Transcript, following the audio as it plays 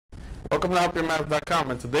Welcome to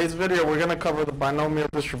HelpYourMath.com. In today's video, we're going to cover the binomial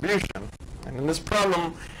distribution. And in this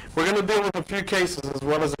problem, we're going to deal with a few cases as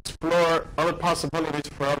well as explore other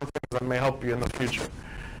possibilities for other things that may help you in the future.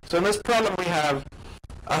 So in this problem, we have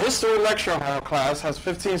a history lecture hall class has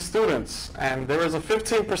 15 students, and there is a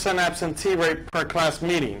 15% absentee rate per class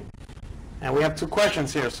meeting. And we have two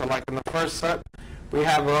questions here. So like in the first set, we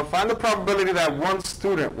have find the probability that one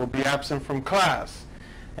student will be absent from class.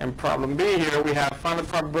 In problem B here, we have find the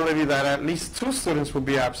probability that at least two students will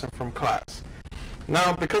be absent from class.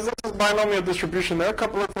 Now, because this is binomial distribution, there are a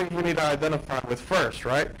couple of things we need to identify with first,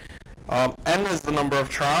 right? N is the number of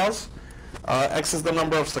trials, X is the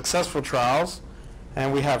number of successful trials,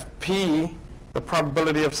 and we have P, the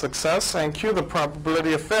probability of success, and Q, the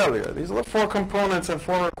probability of failure. These are the four components and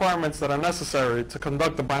four requirements that are necessary to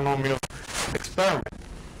conduct the binomial experiment.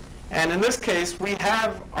 And in this case, we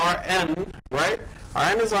have our N, right?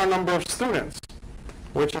 Our N is our number of students,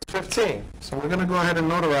 which is 15. So we're going to go ahead and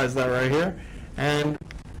notarize that right here. And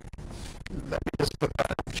let me just put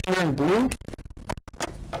that here in blue.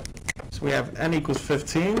 So we have N equals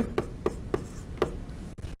 15.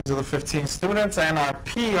 These are the 15 students. And our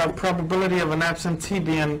P, our probability of an absentee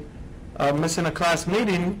being missing a class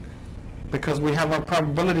meeting, because we have our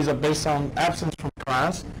probabilities are based on absence from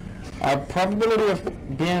class. Our probability of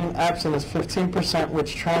being absent is 15%,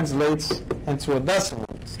 which translates into a decimal.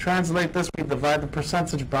 To translate this, we divide the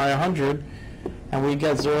percentage by 100, and we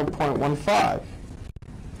get 0.15.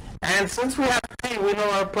 And since we have P, we know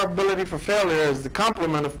our probability for failure is the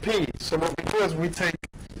complement of P. So what we do is we take,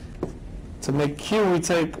 to make Q, we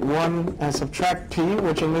take 1 and subtract P,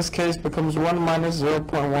 which in this case becomes 1 minus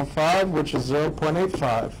 0.15, which is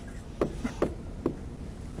 0.85.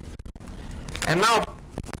 And now,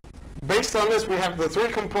 based on this, we have the three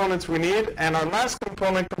components we need, and our last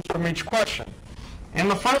component comes from each question. In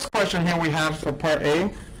the first question here we have for part A,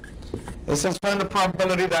 it says find the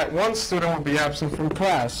probability that one student will be absent from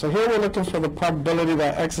class. So here we're looking for the probability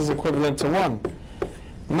that X is equivalent to 1.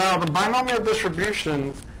 Now the binomial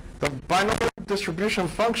distribution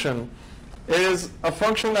function is a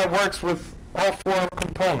function that works with all four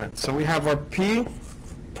components. So we have our P,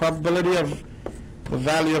 probability of the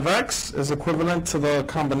value of X is equivalent to the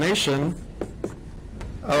combination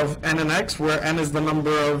of N and X, where N is the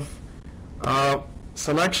number of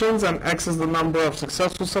selections and X is the number of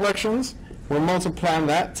successful selections. We're multiplying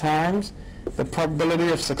that times the probability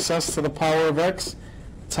of success to the power of X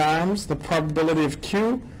times the probability of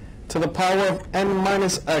Q to the power of N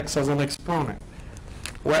minus X as an exponent,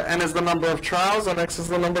 where N is the number of trials and X is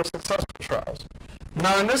the number of successful trials.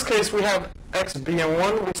 Now in this case we have X being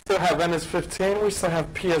 1, we still have N as 15, we still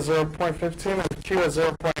have P as 0.15 and Q as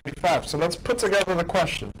 0.85. So let's put together the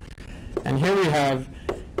question. And here we have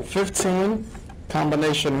 15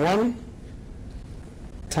 combination 1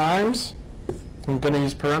 times, I'm going to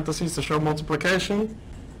use parentheses to show multiplication,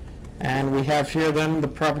 and we have here then the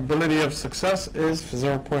probability of success is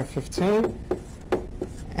 0.15,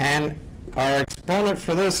 and our exponent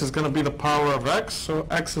for this is going to be the power of X, so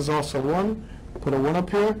X is also 1. Put a 1 up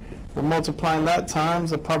here. We're multiplying that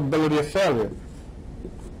times the probability of failure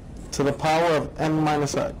to the power of N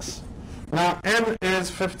minus X. Now N is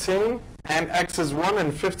 15 and X is 1,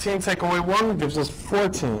 and 15 take away 1 gives us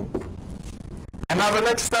 14. And now the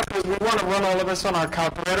next step is we want to run all of this on our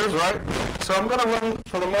calculators, right? So I'm going to run,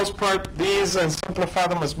 for the most part, these and simplify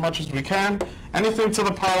them as much as we can. Anything to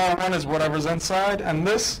the power of 1 is whatever's inside, and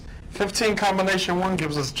this 15 combination 1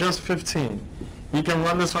 gives us just 15. You can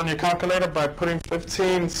run this on your calculator by putting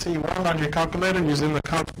 15C1 on your calculator using the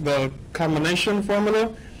combination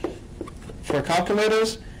formula for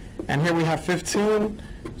calculators. And here we have 15,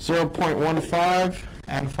 0.15,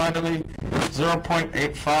 and finally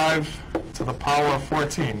 0.85 to the power of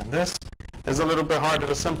 14. And this is a little bit harder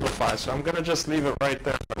to simplify, so I'm going to just leave it right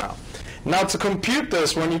there for now. Now to compute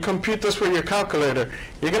this, when you compute this with your calculator,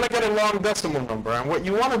 you're going to get a long decimal number. And what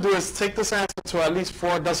you want to do is take this answer to at least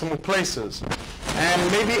 4 decimal places.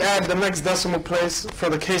 And maybe add the next decimal place for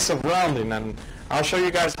the case of rounding. And I'll show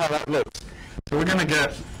you guys how that looks. So we're going to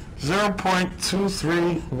get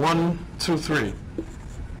 0.23123.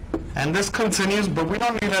 And this continues, but we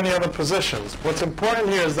don't need any other positions. What's important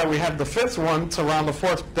here is that we have the 5th one to round the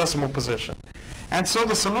 4th decimal position. And so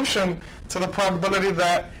the solution to the probability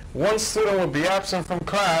that one student will be absent from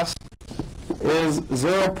class is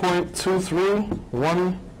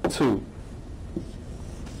 0.2312.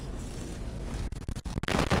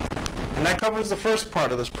 And that covers the first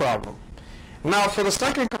part of this problem. Now for the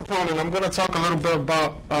second component, I'm going to talk a little bit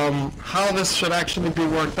about how this should actually be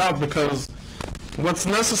worked out, because what's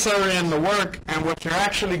necessary in the work and what you're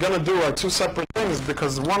actually going to do are two separate things,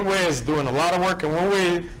 because one way is doing a lot of work and one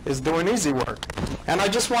way is doing easy work. And I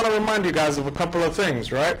just want to remind you guys of a couple of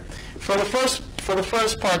things, right? For the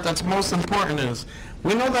first part that's most important is,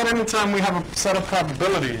 we know that anytime we have a set of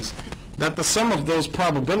probabilities, that the sum of those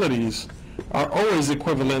probabilities are always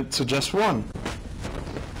equivalent to just 1.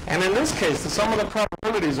 And in this case, the sum of the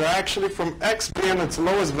probabilities are actually from x being its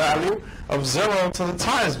lowest value of 0 to its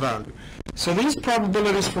highest value. So these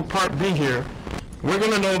probabilities for part B here, we're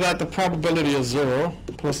going to know that the probability of 0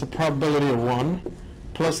 plus the probability of 1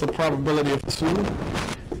 plus the probability of 2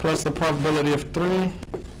 plus the probability of 3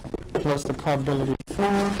 plus the probability of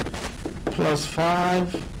 4 plus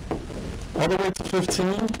 5 all the way to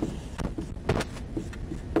 15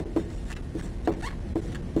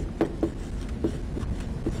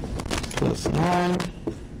 plus 9,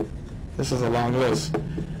 this is a long list,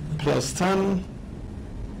 plus 10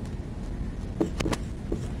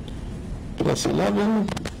 plus 11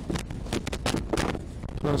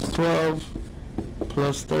 plus 12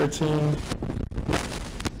 plus 13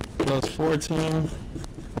 plus 14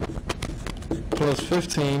 plus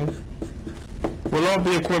 15 will all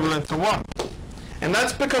be equivalent to 1. And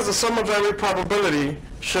that's because the sum of every probability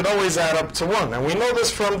should always add up to 1. And we know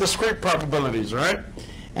this from discrete probabilities, right?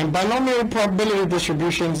 And binomial probability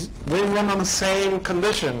distributions, they run on the same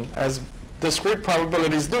condition as discrete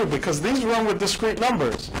probabilities do, because these run with discrete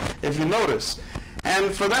numbers, if you notice.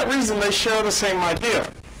 And for that reason, they share the same idea.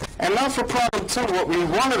 And now for problem 2, what we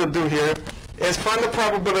wanted to do here is find the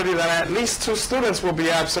probability that at least 2 students will be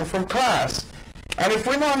absent from class. And if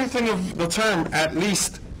we know anything of the term at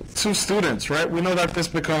least 2 students, right, we know that this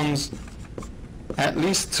becomes at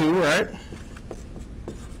least 2, right?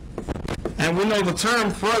 And we know the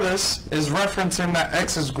term for this is referencing that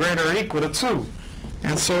x is greater or equal to 2.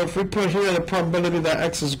 And so if we put here the probability that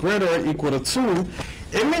x is greater or equal to 2,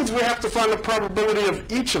 it means we have to find the probability of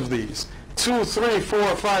each of these. 2, 3,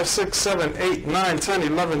 4, 5, 6, 7, 8, 9, 10,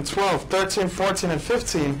 11, 12, 13, 14, and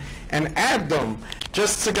 15, and add them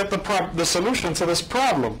just to get the solution to this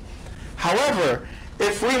problem. However,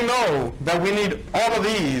 if we know that we need all of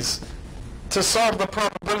these to solve the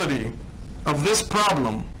probability of this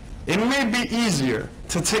problem, it may be easier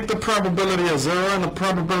to take the probability of 0 and the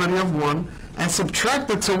probability of 1 and subtract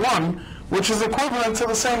it to 1, which is equivalent to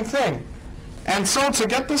the same thing. And so to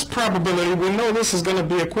get this probability, we know this is going to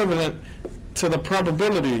be equivalent to the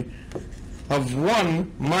probability of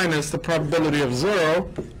 1 minus the probability of 0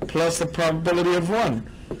 plus the probability of 1.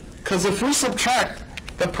 Because if we subtract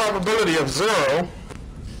the probability of 0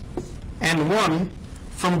 and 1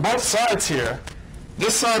 from both sides here,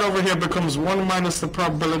 this side over here becomes 1 minus the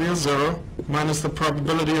probability of 0 minus the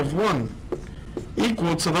probability of 1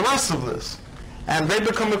 equal to the rest of this. And they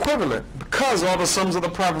become equivalent because all the sums of the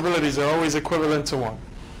probabilities are always equivalent to 1.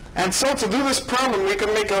 And so to do this problem, we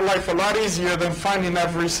can make our life a lot easier than finding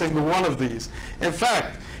every single one of these. In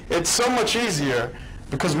fact, it's so much easier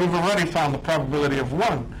because we've already found the probability of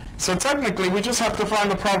 1. So technically, we just have to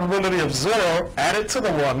find the probability of 0, add it to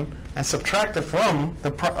the 1, and subtract it from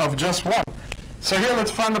of just 1. So here,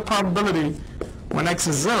 let's find the probability when x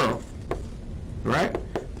is 0, right?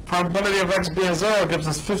 The probability of x being 0 gives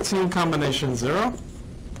us 15 combination 0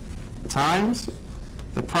 times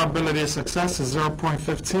the probability of success is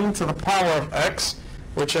 0.15 to the power of x,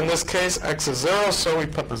 which in this case, x is 0, so we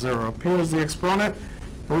put the 0 up here as the exponent.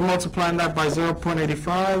 We're multiplying that by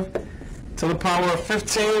 0.85 to the power of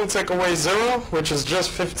 15, take away 0, which is just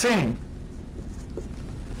 15.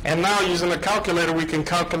 And now using a calculator, we can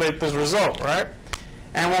calculate this result, right?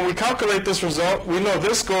 And when we calculate this result, we know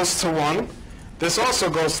this goes to 1. This also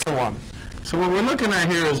goes to 1. So what we're looking at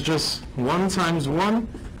here is just 1 times 1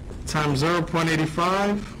 times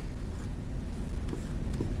 0.85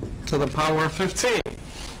 to the power of 15.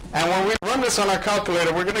 And when we run this on our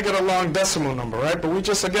calculator, we're going to get a long decimal number, right? But we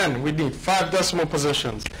just, again, we need 5 decimal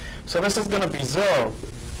positions. So this is going to be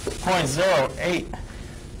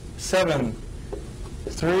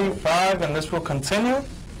 0.08735, and this will continue.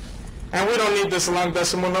 And we don't need this long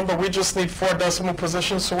decimal number. We just need 4 decimal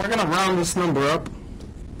positions. So we're going to round this number up.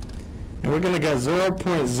 And we're going to get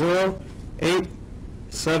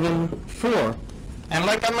 0.0874. And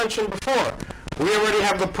like I mentioned before, we already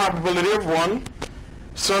have the probability of 1.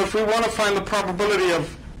 So if we want to find the probability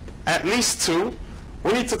of at least 2,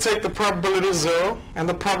 we need to take the probability of 0 and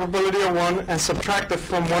the probability of 1 and subtract it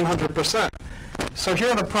from 100%. So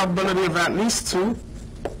here the probability of at least 2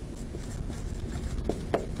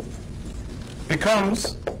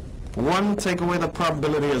 becomes 1 take away the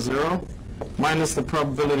probability of 0 minus the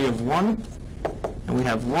probability of 1. And we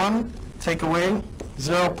have 1 take away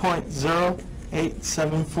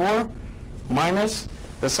 0.0874, minus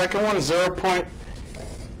the second one,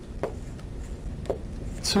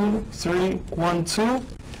 0.2312.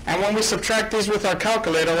 And when we subtract these with our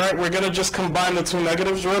calculator, right, we're going to just combine the two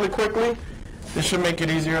negatives really quickly. This should make it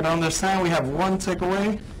easier to understand. We have one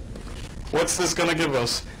takeaway. What's this going to give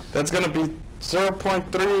us? That's going to be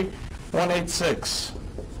 0.3186.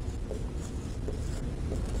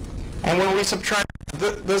 And when we subtract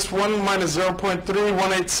this 1 minus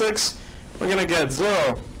 0.3186, we're going to get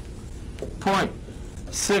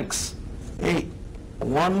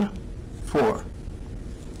 0.6814.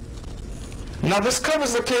 Now this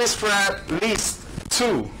covers the case for at least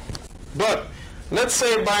 2, but let's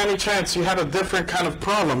say by any chance you had a different kind of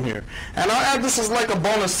problem here. And I'll add this as like a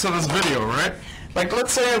bonus to this video, right? Like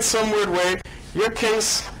let's say in some weird way, your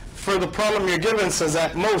case for the problem you're given says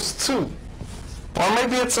at most 2. Or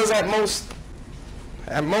maybe it says at most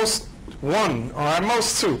 1 or at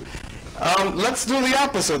most 2. Let's do the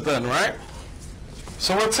opposite then, right?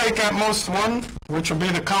 So we'll take at most 1, which will be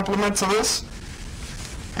the complement to this.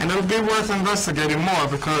 And it'll be worth investigating more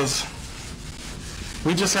because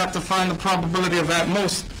we just have to find the probability of at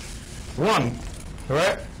most 1,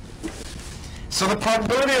 right? So the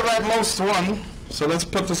probability of at most 1, so let's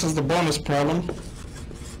put this as the bonus problem.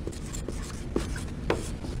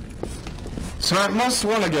 So at most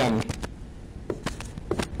 1 again.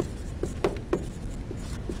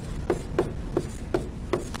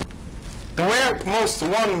 The way at most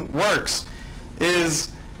 1 works is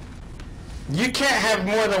you can't have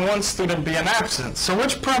more than one student being absent. So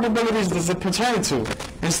which probabilities does it pertain to?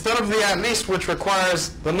 Instead of the at least, which requires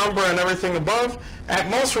the number and everything above, at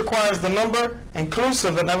most requires the number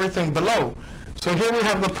inclusive and everything below. So here we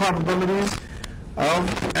have the probabilities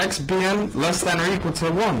of x being less than or equal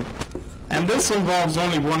to 1. And this involves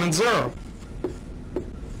only 1 and 0.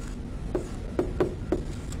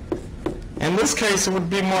 In this case, it would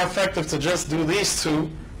be more effective to just do these two,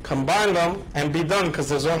 combine them, and be done because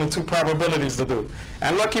there's only 2 probabilities to do.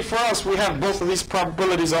 And lucky for us, we have both of these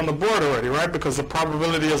probabilities on the board already, right? Because the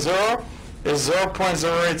probability of 0 is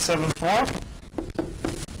 0.0874.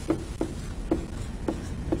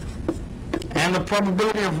 And the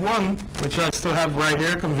probability of 1, which I still have right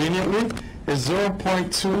here conveniently, is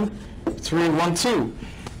 0.2312.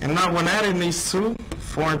 And now when adding these two,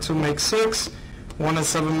 4 and 2 make 6, 1 and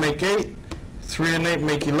 7 make 8, 3 and 8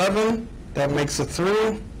 make 11, that makes it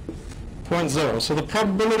 3.0. So the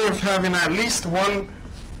probability of having at least one,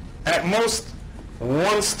 at most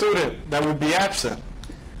one student that would be absent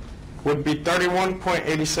would be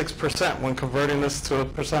 31.86% when converting this to a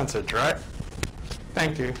percentage, right?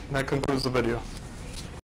 Thank you. That concludes the video.